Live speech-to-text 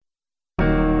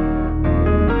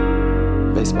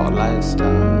Baseball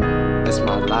lifestyle, it's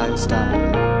my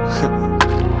lifestyle.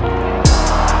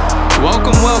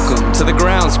 Welcome to the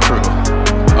Grounds Crew,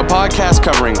 a podcast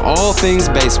covering all things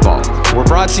baseball. We're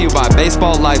brought to you by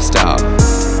Baseball Lifestyle.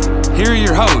 Here are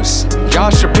your hosts,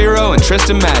 Josh Shapiro and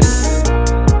Tristan Maddy.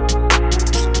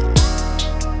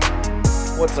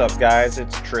 What's up, guys?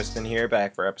 It's Tristan here,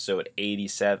 back for episode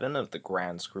 87 of the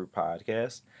Grounds Crew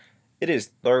podcast. It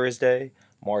is Thursday,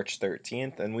 March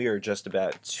 13th, and we are just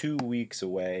about 2 weeks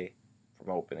away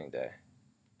from opening day.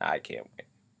 I can't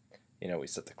wait. We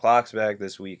set the clocks back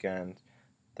this weekend.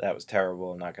 That was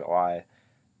terrible, I'm not going to lie.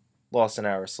 Lost an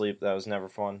hour of sleep. That was never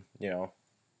fun.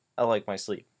 I like my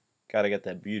sleep. Got to get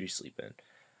that beauty sleep in.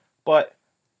 But,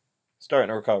 starting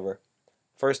to recover.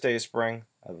 First day of spring,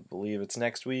 I believe it's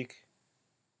next week.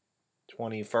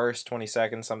 21st,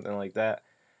 22nd, something like that.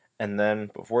 And then,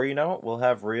 before you know it, we'll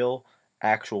have real,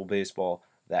 actual baseball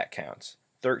that counts.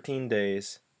 13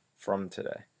 days from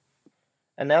today.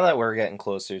 And now that we're getting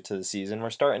closer to the season, we're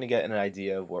starting to get an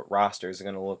idea of what rosters are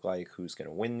going to look like, who's going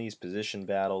to win these position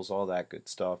battles, all that good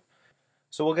stuff.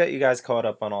 So we'll get you guys caught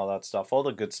up on all that stuff, all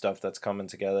the good stuff that's coming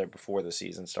together before the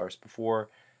season starts, before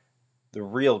the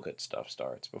real good stuff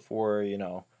starts, before,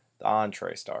 the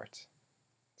entree starts.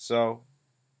 So,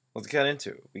 let's get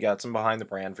into it. We got some behind the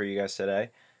brand for you guys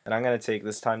today, and I'm going to take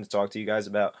this time to talk to you guys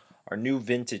about our new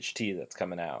vintage tee that's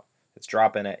coming out. It's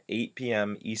dropping at 8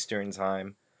 p.m. Eastern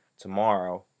Time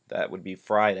tomorrow. That would be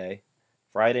Friday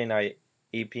night,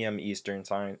 8 p.m. Eastern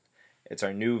Time. It's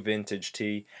our new vintage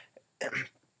tee.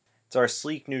 It's our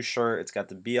sleek new shirt. It's got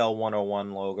the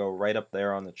BL101 logo right up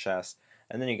there on the chest.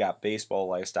 And then you got Baseball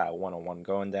Lifestyle 101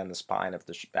 going down the spine of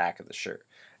the back of the shirt.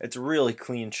 It's a really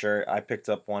clean shirt. I picked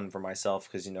up one for myself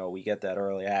because, we get that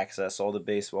early access. All the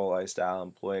Baseball Lifestyle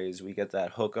employees, we get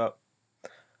that hookup.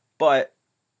 But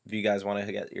if you guys want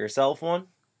to get yourself one,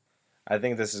 I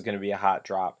think this is going to be a hot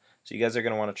drop. So you guys are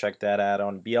going to want to check that out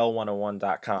on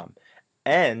BL101.com.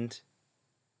 And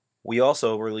we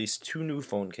also released 2 new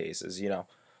phone cases.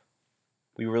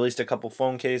 We released a couple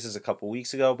phone cases a couple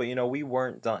weeks ago, but we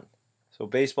weren't done. So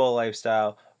Baseball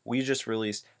Lifestyle, we just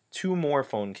released 2 more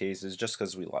phone cases just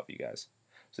because we love you guys.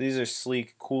 So these are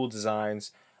sleek, cool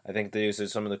designs. I think these are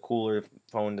some of the cooler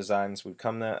phone designs we've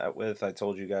come with. I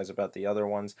told you guys about the other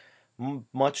ones.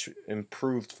 Much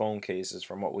improved phone cases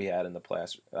from what we had in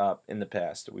the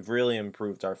past. We've really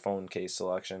improved our phone case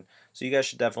selection. So you guys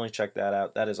should definitely check that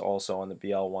out. That is also on the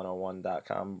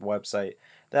BL101.com website.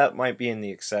 That might be in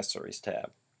the accessories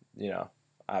tab.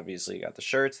 Obviously you got the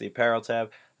shirts, the apparel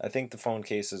tab. I think the phone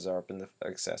cases are up in the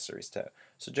accessories tab.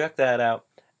 So check that out.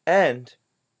 And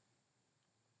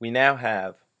we now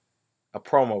have a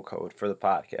promo code for the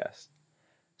podcast.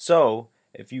 So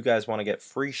if you guys want to get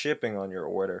free shipping on your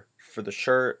order for the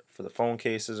shirt, for the phone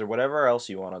cases, or whatever else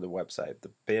you want on the website,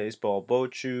 the baseball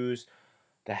boat shoes,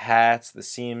 the hats, the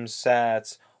seams,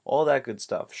 sats, all that good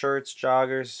stuff, shirts,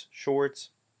 joggers,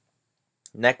 shorts,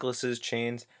 necklaces,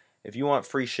 chains, if you want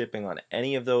free shipping on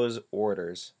any of those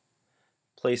orders,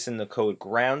 place in the code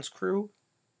GROUNDSCREW.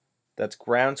 That's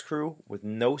GROUNDSCREW with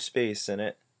no space in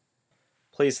it.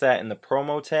 Place that in the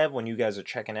promo tab when you guys are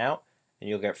checking out, and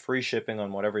you'll get free shipping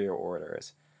on whatever your order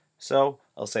is. So,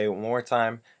 I'll say it one more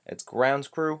time. It's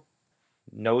GROUNDSCREW,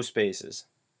 no spaces.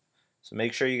 So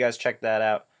make sure you guys check that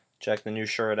out. Check the new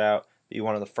shirt out. Be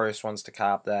one of the first ones to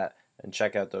cop that, and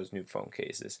check out those new phone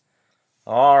cases.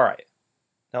 Alright,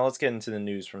 now let's get into the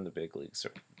news from the big leagues.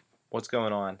 What's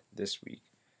going on this week?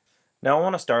 Now I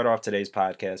want to start off today's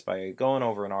podcast by going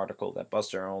over an article that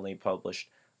Buster Olney published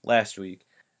last week.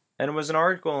 And it was an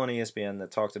article on ESPN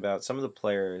that talked about some of the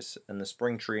players and the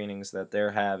spring trainings that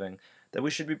they're having that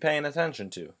we should be paying attention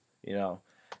to.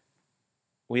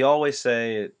 We always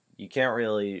say you can't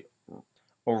really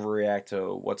overreact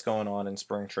to what's going on in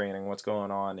spring training, what's going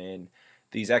on in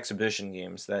these exhibition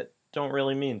games that don't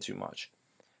really mean too much.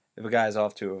 If a guy's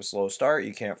off to a slow start,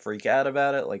 you can't freak out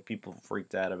about it like people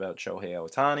freaked out about Shohei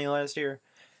Ohtani last year.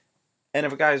 And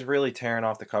if a guy's really tearing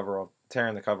the cover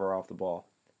off the ball,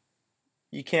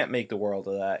 you can't make the world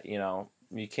of that,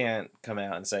 You can't come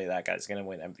out and say that guy's going to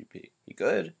win MVP. He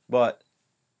could, but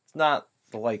it's not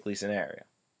the likely scenario.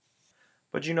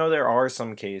 But there are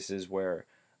some cases where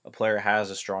a player has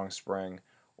a strong spring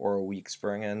or a weak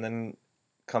spring and then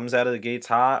comes out of the gates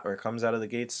hot or comes out of the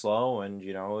gates slow and,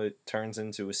 it turns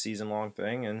into a season-long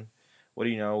thing. And what do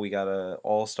you know? We got an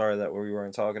all-star that we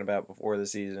weren't talking about before the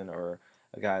season or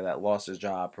a guy that lost his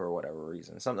job for whatever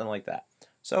reason, something like that.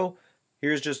 So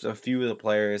here's just a few of the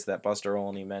players that Buster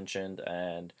Olney mentioned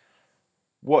and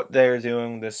what they're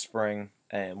doing this spring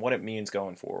and what it means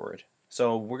going forward.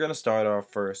 So we're going to start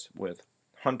off first with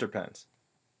Hunter Pence.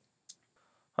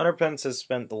 Hunter Pence has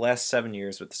spent the last 7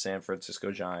 years with the San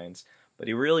Francisco Giants, but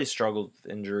he really struggled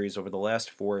with injuries over the last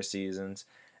 4 seasons,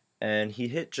 and he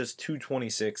hit just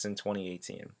 226 in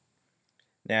 2018.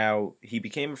 Now, he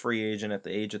became a free agent at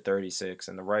the age of 36,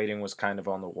 and the writing was kind of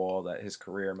on the wall that his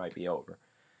career might be over.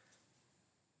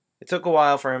 It took a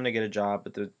while for him to get a job,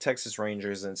 but the Texas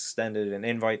Rangers extended an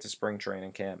invite to spring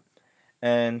training camp,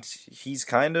 and he's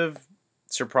kind of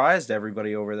surprised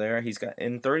everybody over there. He's got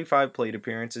in 35 plate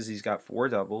appearances, he's got 4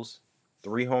 doubles,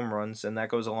 3 home runs, and that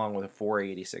goes along with a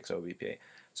 486 OBP.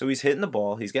 So he's hitting the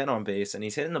ball, he's getting on base, and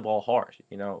he's hitting the ball hard.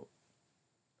 A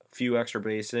few extra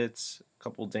base hits, a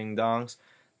couple ding dongs.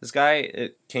 This guy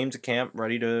came to camp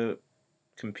ready to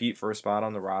compete for a spot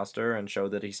on the roster and show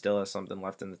that he still has something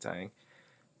left in the tank.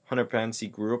 Hunter Pence, he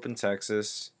grew up in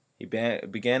Texas. He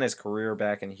began his career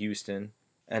back in Houston,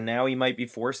 and now he might be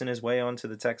forcing his way onto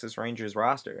the Texas Rangers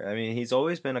roster. I mean, he's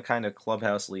always been a kind of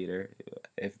clubhouse leader.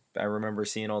 If I remember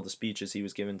seeing all the speeches he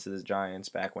was giving to the Giants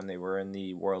back when they were in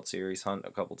the World Series hunt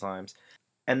a couple times.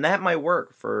 And that might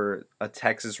work for a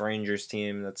Texas Rangers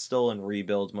team that's still in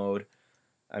rebuild mode.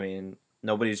 I mean,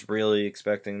 nobody's really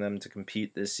expecting them to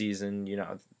compete this season.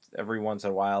 Every once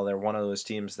in a while, they're one of those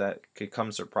teams that could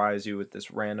come surprise you with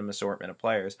this random assortment of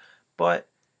players. But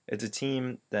it's a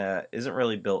team that isn't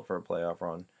really built for a playoff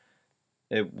run.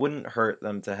 It wouldn't hurt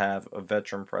them to have a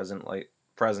veteran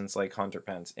presence like Hunter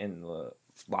Pence in the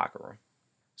locker room.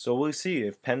 So we'll see.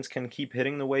 If Pence can keep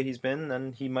hitting the way he's been,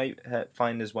 then he might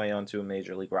find his way onto a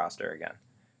major league roster again.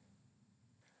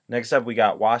 Next up, we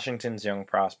got Washington's young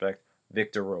prospect,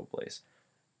 Victor Robles.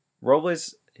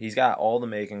 Robles, he's got all the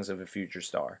makings of a future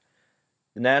star.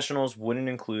 The Nationals wouldn't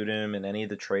include him in any of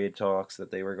the trade talks that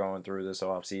they were going through this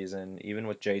offseason, even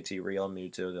with JT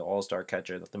Realmuto, the all-star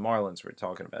catcher that the Marlins were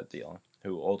talking about dealing,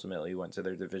 who ultimately went to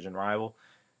their division rival,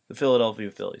 the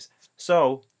Philadelphia Phillies.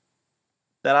 So,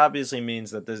 that obviously means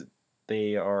that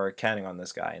they are counting on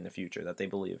this guy in the future, that they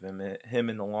believe him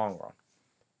in the long run.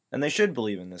 And they should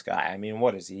believe in this guy. I mean,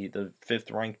 what is he? The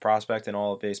 5th-ranked prospect in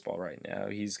all of baseball right now.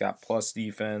 He's got plus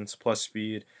defense, plus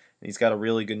speed, and he's got a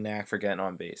really good knack for getting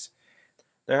on base.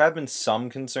 There have been some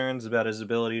concerns about his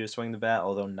ability to swing the bat,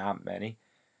 although not many.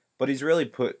 But he's really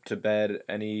put to bed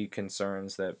any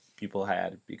concerns that people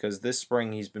had, because this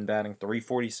spring he's been batting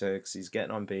 .346, he's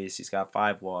getting on base, he's got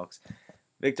 5 walks.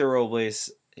 Victor Robles,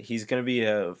 he's going to be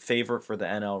a favorite for the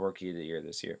NL Rookie of the Year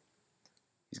this year.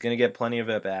 He's going to get plenty of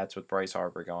at-bats with Bryce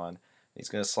Harper gone. He's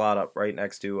going to slot up right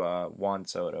next to Juan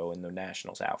Soto in the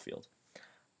Nationals outfield.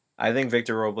 I think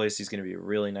Victor Robles, he's going to be a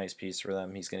really nice piece for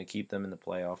them. He's going to keep them in the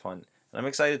playoff hunt. And I'm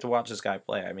excited to watch this guy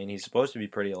play. I mean, he's supposed to be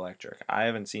pretty electric. I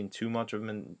haven't seen too much of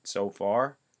him so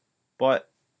far. But,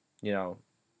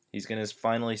 he's going to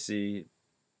finally see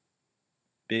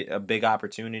a big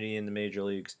opportunity in the major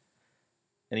leagues.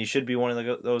 And he should be one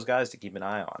of those guys to keep an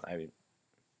eye on. I mean,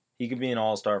 he could be an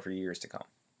all-star for years to come.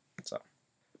 So,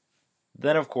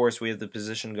 then, of course, we have the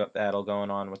position battle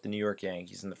going on with the New York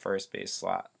Yankees in the first base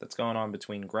slot. That's going on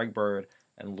between Greg Bird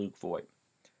and Luke Voit.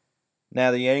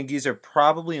 Now, the Yankees are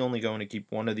probably only going to keep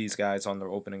one of these guys on their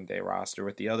opening day roster,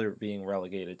 with the other being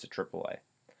relegated to AAA.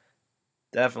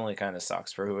 Definitely kind of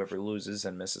sucks for whoever loses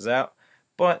and misses out,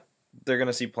 but they're going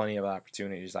to see plenty of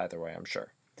opportunities either way, I'm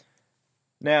sure.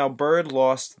 Now, Bird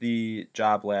lost the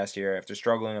job last year after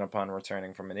struggling upon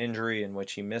returning from an injury in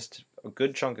which he missed a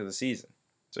good chunk of the season.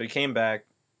 So he came back,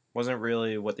 wasn't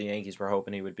really what the Yankees were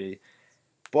hoping he would be,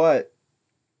 but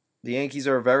the Yankees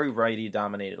are a very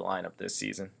righty-dominated lineup this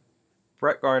season.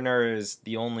 Brett Gardner is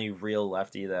the only real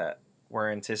lefty that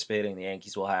we're anticipating the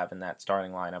Yankees will have in that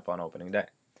starting lineup on opening day.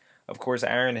 Of course,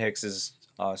 Aaron Hicks is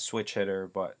a switch hitter,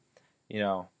 but,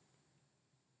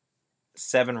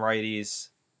 7 righties,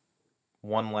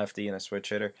 1 lefty, and a switch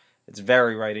hitter. It's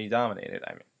very righty-dominated,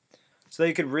 So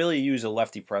they could really use a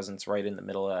lefty presence right in the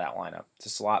middle of that lineup to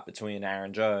slot between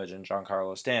Aaron Judge and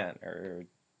Giancarlo Stanton, or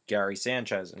Gary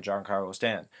Sanchez and Giancarlo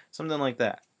Stanton, something like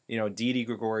that. Didi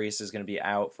Gregorius is going to be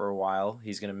out for a while.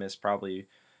 He's going to miss probably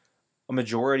a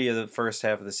majority of the first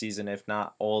half of the season, if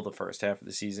not all the first half of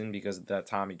the season, because of that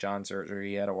Tommy John surgery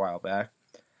he had a while back.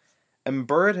 And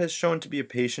Bird has shown to be a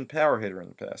patient power hitter in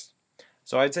the past.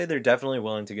 So I'd say they're definitely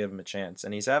willing to give him a chance,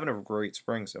 and he's having a great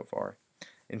spring so far.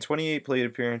 In 28 plate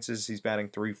appearances, he's batting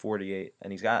 .348,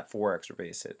 and he's got 4 extra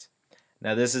base hits.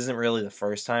 Now, this isn't really the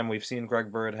first time we've seen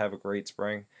Greg Bird have a great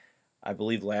spring. I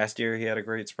believe last year he had a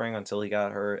great spring until he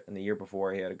got hurt, and the year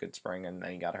before he had a good spring, and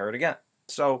then he got hurt again.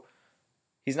 So,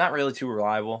 he's not really too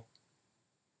reliable,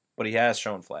 but he has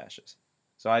shown flashes.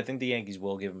 So I think the Yankees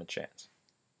will give him a chance.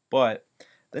 But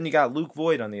then you got Luke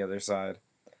Voit on the other side,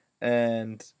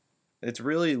 and it's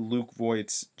really Luke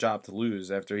Voigt's job to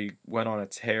lose after he went on a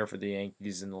tear for the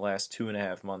Yankees in the last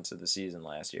 2.5 months of the season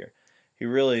last year. He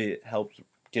really helped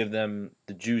give them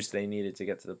the juice they needed to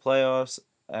get to the playoffs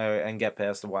and get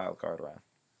past the wild card round.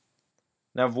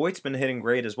 Now, Voigt's been hitting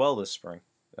great as well this spring.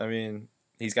 I mean,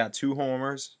 he's got 2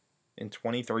 homers in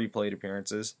 23 plate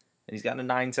appearances, and he's got a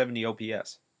 970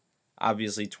 OPS.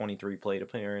 Obviously, 23 plate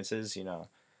appearances,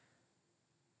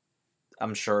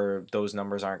 I'm sure those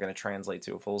numbers aren't going to translate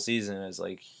to a full season as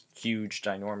like huge,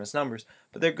 ginormous numbers,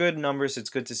 but they're good numbers. It's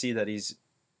good to see that he's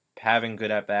having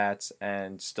good at bats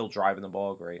and still driving the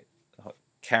ball great,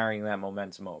 carrying that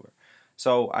momentum over.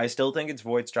 So I still think it's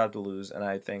Voigt's job to lose, and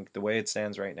I think the way it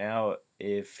stands right now,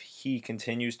 if he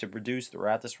continues to produce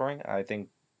throughout the spring, I think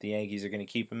the Yankees are going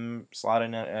to keep him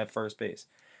slotted at first base.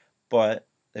 But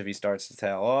if he starts to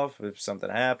tail off, if something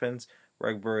happens,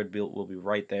 Greg Bird will be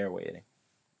right there waiting.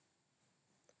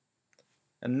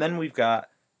 And then we've got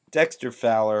Dexter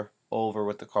Fowler over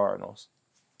with the Cardinals.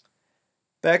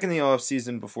 Back in the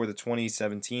offseason before the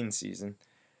 2017 season,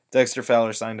 Dexter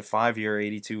Fowler signed a 5-year,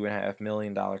 $82.5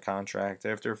 million contract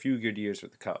after a few good years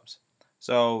with the Cubs.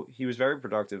 So he was very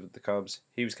productive with the Cubs.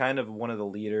 He was kind of one of the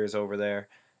leaders over there.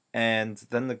 And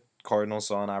then the Cardinals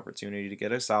saw an opportunity to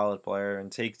get a solid player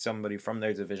and take somebody from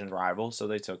their division rival, so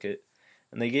they took it.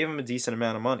 And they gave him a decent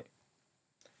amount of money.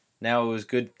 Now, it was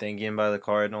good thinking by the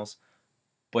Cardinals,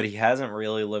 but he hasn't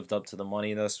really lived up to the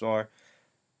money thus far.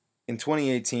 In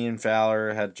 2018,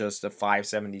 Fowler had just a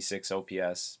 576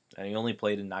 OPS, and he only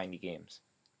played in 90 games.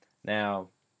 Now,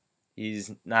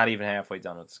 he's not even halfway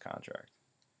done with his contract.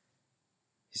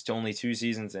 He's only 2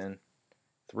 seasons in,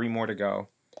 3 more to go.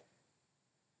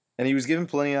 And he was given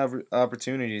plenty of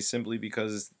opportunities simply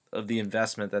because of the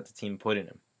investment that the team put in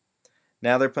him.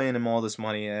 Now they're paying him all this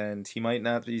money, and he might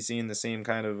not be seeing the same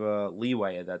kind of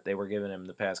leeway that they were giving him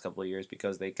the past couple of years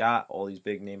because they got all these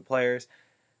big-name players.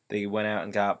 They went out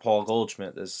and got Paul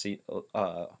Goldschmidt this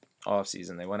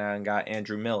offseason. They went out and got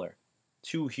Andrew Miller.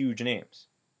 2 huge names.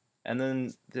 And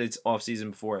then it's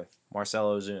offseason before,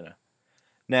 Marcell Ozuna.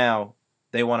 Now,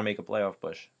 they want to make a playoff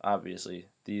push, obviously.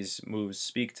 These moves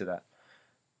speak to that.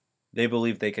 They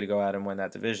believe they could go out and win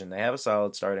that division. They have a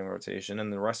solid starting rotation,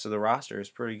 and the rest of the roster is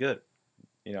pretty good.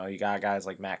 You got guys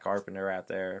like Matt Carpenter out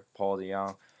there, Paul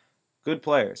DeJong. Good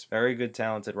players. Very good,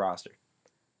 talented roster.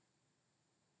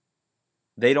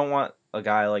 They don't want a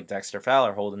guy like Dexter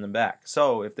Fowler holding them back.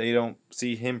 So if they don't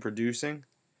see him producing,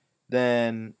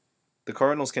 then the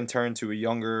Cardinals can turn to a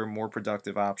younger, more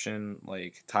productive option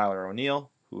like Tyler O'Neill,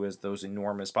 who has those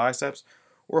enormous biceps,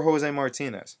 or Jose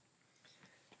Martinez.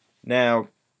 Now,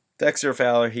 Dexter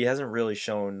Fowler, he hasn't really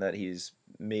shown that he's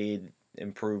made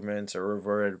improvements or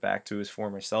reverted back to his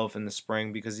former self in the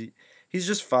spring because he's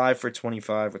just 5 for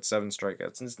 25 with 7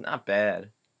 strikeouts, and it's not bad,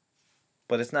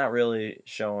 but it's not really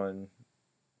showing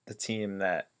the team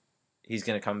that he's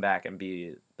going to come back and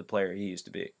be the player he used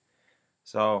to be.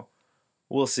 So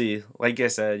we'll see. Like I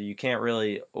said, you can't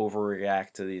really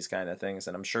overreact to these kind of things,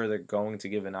 and I'm sure they're going to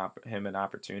give him an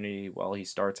opportunity while he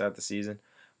starts out the season.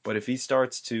 But if he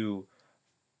starts to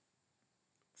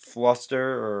fluster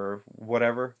or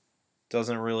whatever,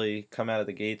 doesn't really come out of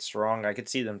the gate strong, I could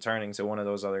see them turning to one of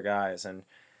those other guys and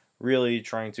really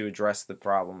trying to address the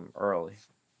problem early.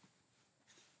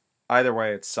 Either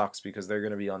way, it sucks because they're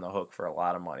going to be on the hook for a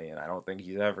lot of money, and I don't think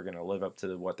he's ever going to live up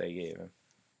to what they gave him.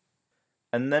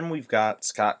 And then we've got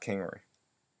Scott Kingery.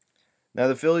 Now,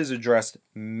 the Phillies addressed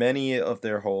many of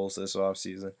their holes this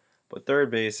offseason, but third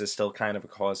base is still kind of a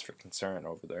cause for concern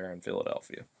over there in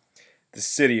Philadelphia, the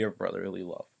city of brotherly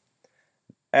love.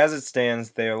 As it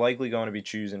stands, they are likely going to be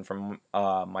choosing from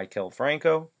Maikel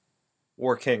Franco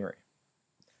or Kingery.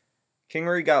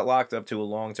 Kingery got locked up to a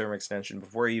long-term extension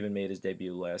before he even made his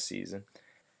debut last season.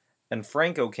 And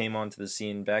Franco came onto the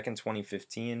scene back in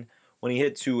 2015 when he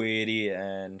hit .280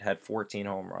 and had 14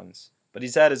 home runs. But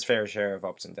he's had his fair share of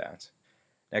ups and downs.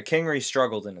 Now, Kingery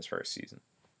struggled in his first season.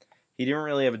 He didn't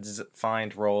really have a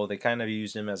defined role. They kind of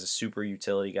used him as a super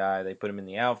utility guy. They put him in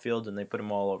the outfield, and they put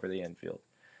him all over the infield.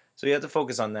 So you have to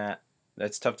focus on that.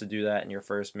 That's tough to do that in your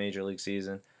first major league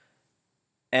season.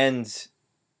 And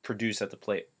produce at the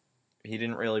plate. He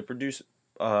didn't really produce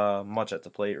much at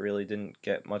the plate. Really didn't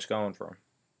get much going for him.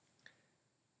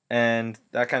 And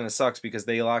that kind of sucks because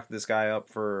they locked this guy up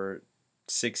for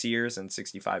 6 years and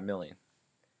 $65 million.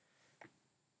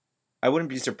 I wouldn't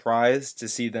be surprised to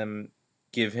see them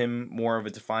give him more of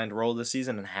a defined role this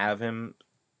season and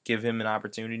give him an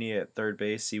opportunity at third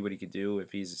base, see what he could do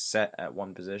if he's set at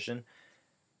one position.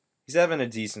 He's having a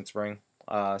decent spring.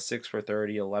 6 for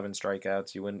 30, 11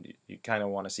 strikeouts. You kind of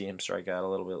want to see him strike out a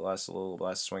little bit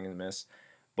less swing and miss.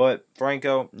 But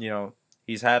Franco,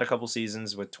 He's had a couple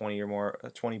seasons with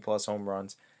 20 plus home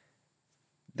runs.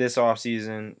 This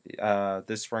offseason,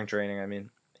 this spring training, I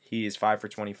mean, he is 5 for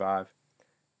 25.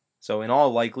 So in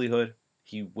all likelihood,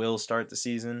 he will start the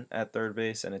season at third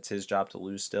base, and it's his job to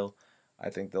lose still. I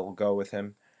think they'll go with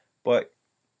him. But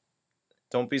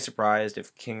don't be surprised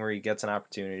if Kingery gets an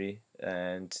opportunity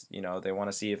and, they want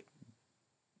to see if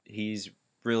he's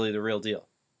really the real deal.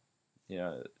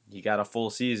 You got a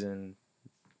full season.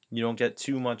 You don't get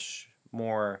too much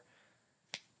more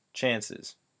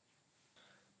chances.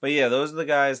 But yeah, those are the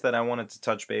guys that I wanted to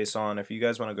touch base on. If you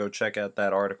guys want to go check out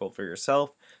that article for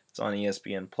yourself, it's on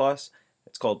ESPN+.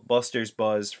 It's called Buster's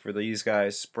Buzz. For these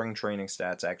guys, spring training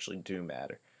stats actually do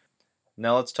matter.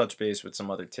 Now let's touch base with some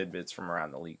other tidbits from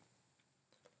around the league.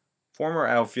 Former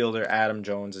outfielder Adam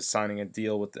Jones is signing a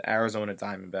deal with the Arizona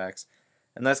Diamondbacks,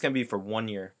 and that's going to be for 1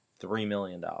 year, $3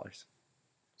 million.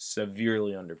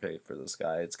 Severely underpaid for this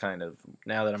guy. It's kind of,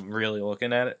 now that I'm really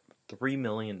looking at it, $3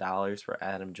 million for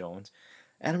Adam Jones.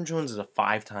 Adam Jones is a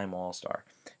 5-time All-Star.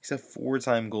 He's a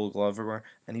 4-time Gold Glover,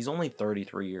 and he's only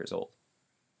 33 years old.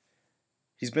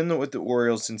 He's been with the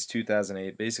Orioles since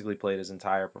 2008, basically played his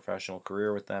entire professional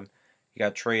career with them. He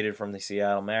got traded from the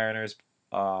Seattle Mariners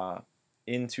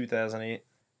in 2008,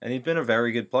 and he's been a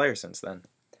very good player since then.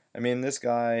 I mean, this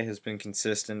guy has been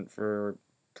consistent for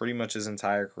pretty much his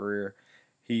entire career.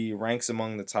 He ranks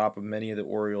among the top of many of the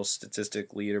Orioles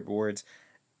statistic leaderboards,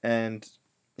 and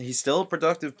he's still a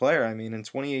productive player. I mean, in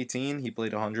 2018, he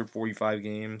played 145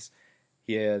 games.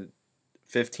 He had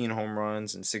 15 home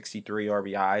runs and 63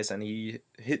 RBIs, and he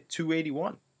hit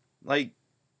 281.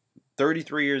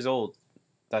 33 years old.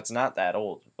 That's not that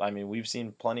old. I mean, we've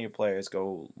seen plenty of players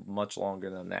go much longer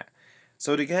than that.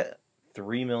 So to get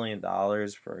 $3 million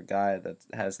for a guy that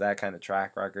has that kind of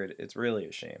track record, it's really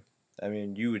a shame. I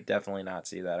mean, you would definitely not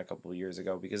see that a couple of years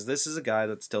ago, because this is a guy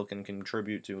that still can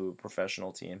contribute to a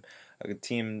professional team, a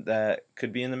team that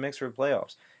could be in the mix for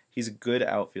playoffs. He's a good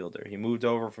outfielder. He moved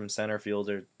over from center field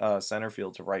to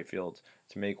right field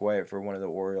to make way for one of the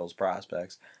Orioles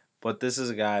prospects. But this is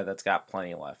a guy that's got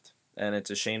plenty left, and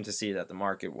it's a shame to see that the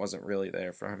market wasn't really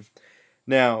there for him.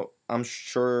 Now, I'm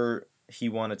sure he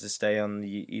wanted to stay on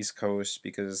the East Coast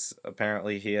because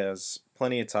apparently he has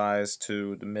plenty of ties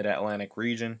to the Mid-Atlantic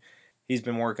region. He's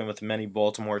been working with many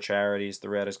Baltimore charities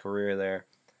throughout his career there.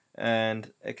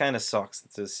 And it kind of sucks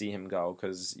to see him go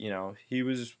because, he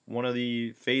was one of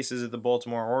the faces of the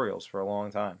Baltimore Orioles for a long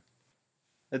time.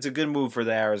 It's a good move for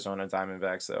the Arizona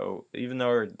Diamondbacks, though. Even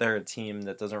though they're a team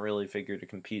that doesn't really figure to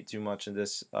compete too much in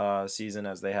this season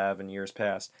as they have in years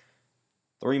past,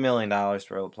 $3 million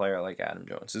for a player like Adam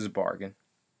Jones is a bargain.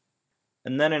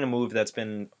 And then in a move that's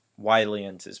been widely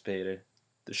anticipated,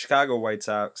 the Chicago White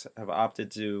Sox have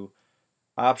opted to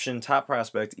option top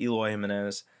prospect Eloy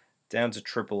Jimenez down to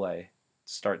AAA to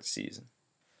start the season.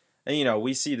 And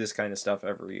we see this kind of stuff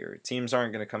every year. Teams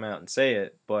aren't going to come out and say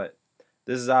it, but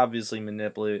this is obviously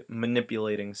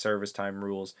manipulating service time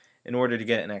rules in order to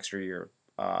get an extra year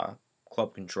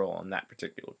club control on that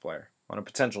particular player, on a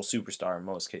potential superstar in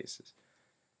most cases.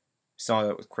 We saw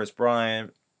that with Chris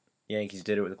Bryant. Yankees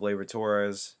did it with Gleyber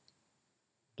Torres.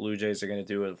 Blue Jays are going to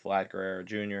do it with Vlad Guerrero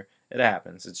Jr. It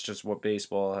happens. It's just what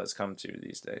baseball has come to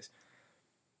these days.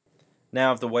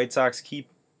 Now, if the White Sox keep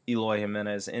Eloy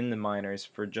Jimenez in the minors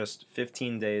for just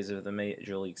 15 days of the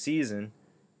Major League season,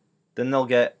 then they'll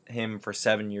get him for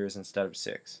 7 years instead of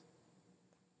 6.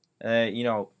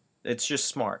 It's just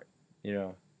smart.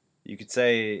 You could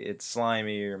say it's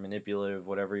slimy or manipulative,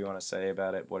 whatever you want to say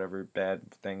about it, whatever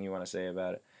bad thing you want to say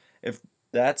about it. If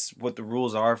that's what the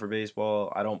rules are for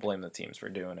baseball, I don't blame the teams for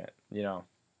doing it.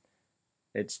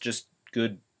 It's just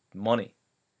good money.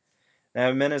 Now,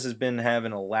 Jimenez has been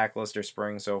having a lackluster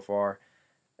spring so far,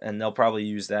 and they'll probably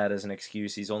use that as an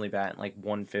excuse. He's only batting like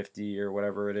 150 or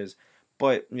whatever it is.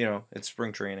 But, it's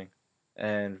spring training,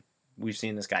 and we've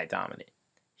seen this guy dominate.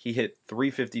 He hit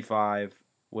 .355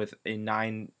 with a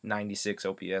 .996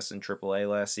 OPS in AAA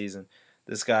last season.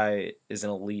 This guy is an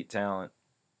elite talent.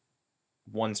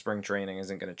 One spring training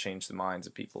isn't going to change the minds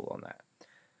of people on that.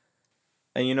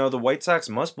 And the White Sox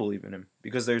must believe in him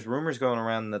because there's rumors going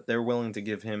around that they're willing to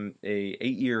give him a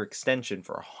 8-year extension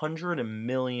for $100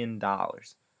 million.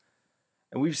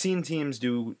 And we've seen teams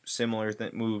do similar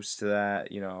moves to that.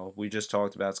 We just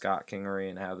talked about Scott Kingery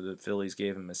and how the Phillies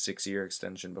gave him a 6-year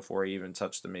extension before he even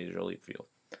touched the Major League field.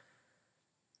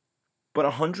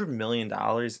 But $100 million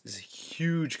is a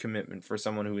huge commitment for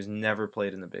someone who has never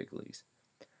played in the big leagues.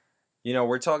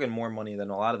 We're talking more money than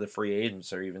a lot of the free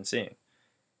agents are even seeing.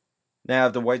 Now,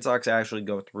 if the White Sox actually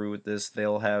go through with this,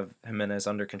 they'll have Jimenez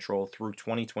under control through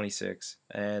 2026,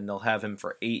 and they'll have him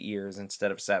for 8 years instead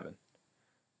of 7.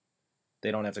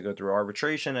 They don't have to go through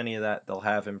arbitration, any of that. They'll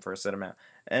have him for a set amount.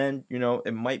 And,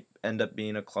 it might end up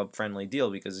being a club-friendly deal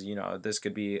because, this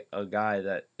could be a guy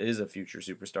that is a future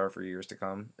superstar for years to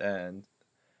come. And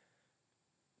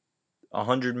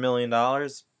 $100 million,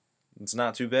 it's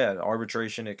not too bad.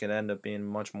 Arbitration, it could end up being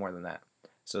much more than that.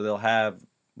 So they'll have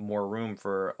more room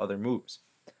for other moves.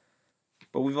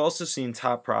 But we've also seen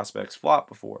top prospects flop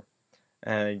before.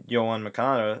 And Yoan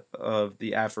Moncada of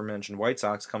the aforementioned White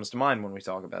Sox comes to mind when we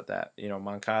talk about that.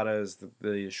 Moncada is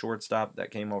the shortstop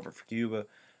that came over for Cuba,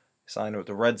 signed with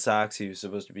the Red Sox. He was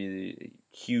supposed to be the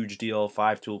huge deal,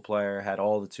 5-tool player, had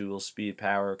all the tools, speed,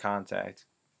 power, contact,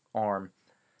 arm.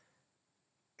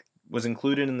 Was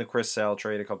included in the Chris Sale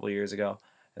trade a couple of years ago.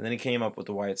 And then he came up with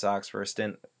the White Sox for a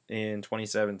stint in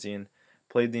 2017,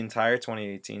 played the entire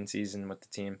 2018 season with the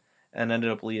team, and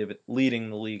ended up leading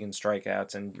the league in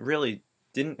strikeouts and really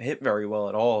didn't hit very well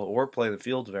at all or play the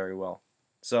field very well.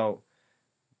 So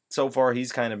far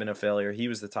he's kind of been a failure. He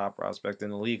was the top prospect in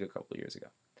the league a couple of years ago.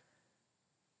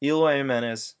 Eloy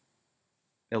Jimenez,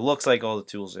 it looks like all the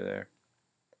tools are there.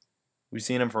 We've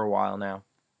seen him for a while now.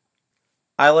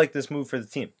 I like this move for the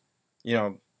team.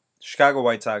 Chicago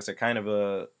White Sox are kind of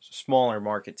a smaller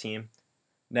market team.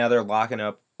 Now they're locking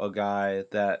up a guy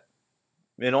that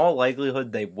in all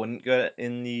likelihood, they wouldn't get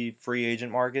in the free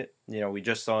agent market. We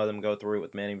just saw them go through it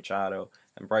with Manny Machado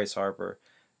and Bryce Harper.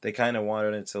 They kind of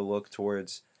wanted it to look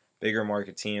towards bigger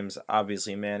market teams.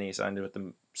 Obviously, Manny signed with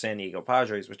the San Diego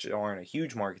Padres, which aren't a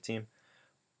huge market team.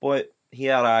 But he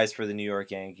had eyes for the New York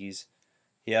Yankees.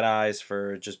 He had eyes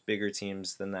for just bigger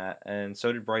teams than that. And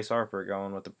so did Bryce Harper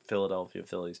going with the Philadelphia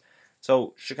Phillies.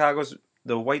 So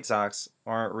the White Sox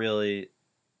aren't really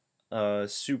a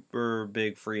super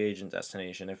big free agent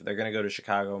destination. If they're going to go to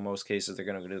Chicago, in most cases they're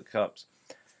going to go to the Cubs.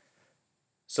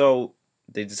 So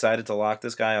they decided to lock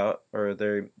this guy up, or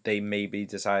they may be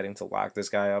deciding to lock this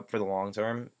guy up for the long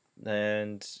term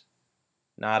and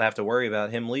not have to worry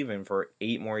about him leaving for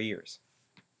 8 more years.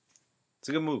 It's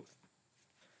a good move.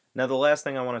 Now the last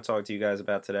thing I want to talk to you guys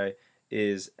about today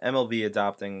is MLB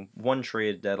adopting one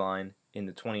trade deadline in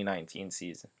the 2019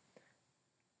 season.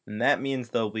 And that means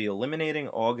they'll be eliminating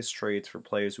August trades for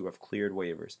players who have cleared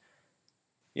waivers.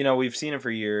 We've seen it for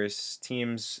years.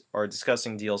 Teams are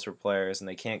discussing deals for players and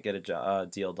they can't get a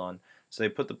deal done. So they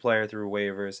put the player through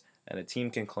waivers and a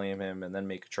team can claim him and then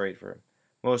make a trade for him.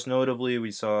 Most notably,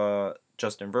 we saw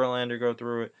Justin Verlander go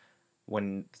through it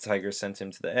when the Tigers sent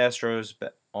him to the Astros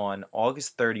on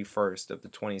August 31st of the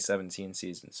 2017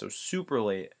 season. So super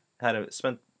late.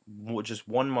 Spent just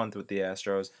 1 month with the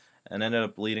Astros and ended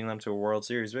up leading them to a World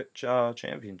Series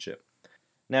championship.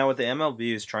 Now, what the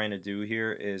MLB is trying to do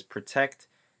here is protect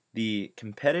the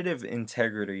competitive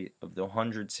integrity of the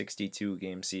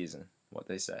 162-game season, what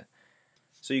they say.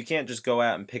 So you can't just go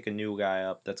out and pick a new guy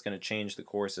up that's going to change the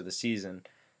course of the season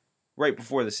right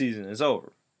before the season is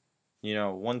over.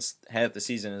 Once half the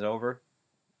season is over,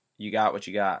 you got what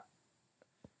you got.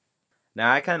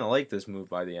 Now, I kind of like this move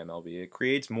by the MLB. It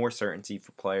creates more certainty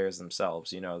for players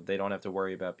themselves. They don't have to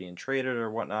worry about being traded or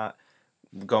whatnot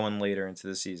going later into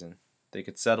the season. They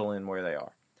could settle in where they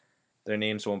are. Their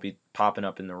names won't be popping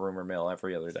up in the rumor mill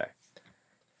every other day.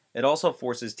 It also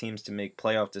forces teams to make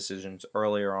playoff decisions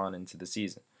earlier on into the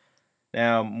season.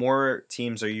 Now, more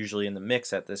teams are usually in the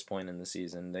mix at this point in the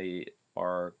season. They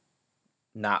are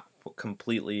not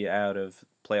completely out of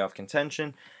playoff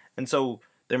contention, and so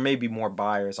there may be more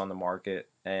buyers on the market,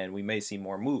 and we may see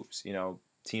more moves.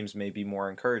 Teams may be more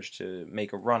encouraged to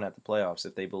make a run at the playoffs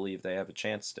if they believe they have a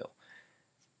chance still.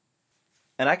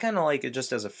 And I kind of like it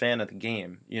just as a fan of the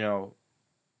game.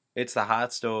 It's the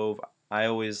hot stove. I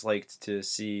always liked to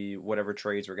see whatever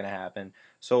trades were going to happen.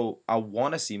 So I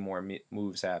want to see more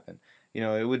moves happen.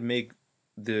 It would make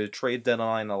the trade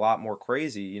deadline a lot more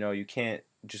crazy. You can't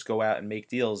just go out and make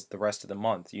deals the rest of the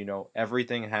month.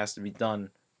 Everything has to be done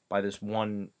by this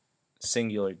one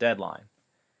singular deadline.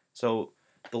 So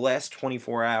the last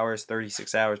 24 hours,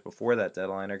 36 hours before that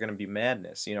deadline are going to be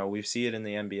madness. We see it in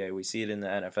the NBA, we see it in the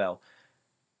NFL.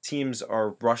 Teams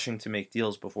are rushing to make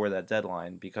deals before that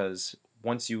deadline because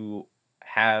once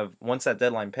that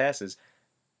deadline passes,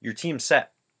 your team's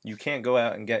set. You can't go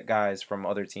out and get guys from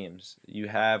other teams. You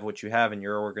have what you have in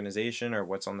your organization or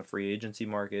what's on the free agency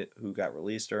market, who got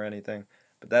released or anything,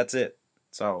 but that's it.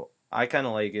 So I kind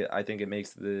of like it. I think it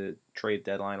makes the trade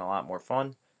deadline a lot more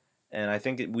fun, and I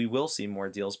think we will see more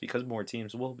deals because more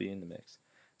teams will be in the mix.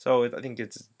 So I think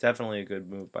it's definitely a good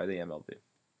move by the MLB.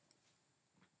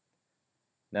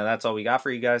 Now that's all we got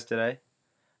for you guys today.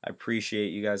 I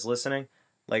appreciate you guys listening.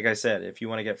 Like I said, if you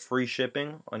want to get free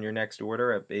shipping on your next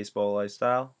order at Baseball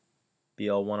Lifestyle,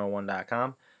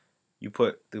 BL101.com, you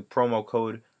put the promo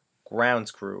code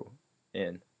GroundsCrew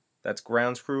in. That's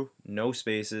Grounds Crew, no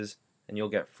spaces, and you'll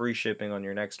get free shipping on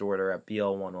your next order at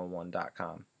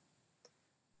bl111.com.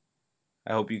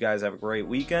 I hope you guys have a great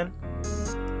weekend,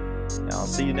 and I'll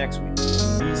see you next week.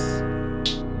 Peace.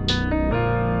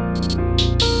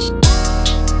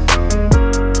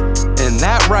 And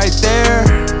that right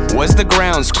there was the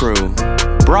Grounds Crew,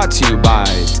 brought to you by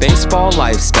Baseball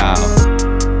Lifestyle.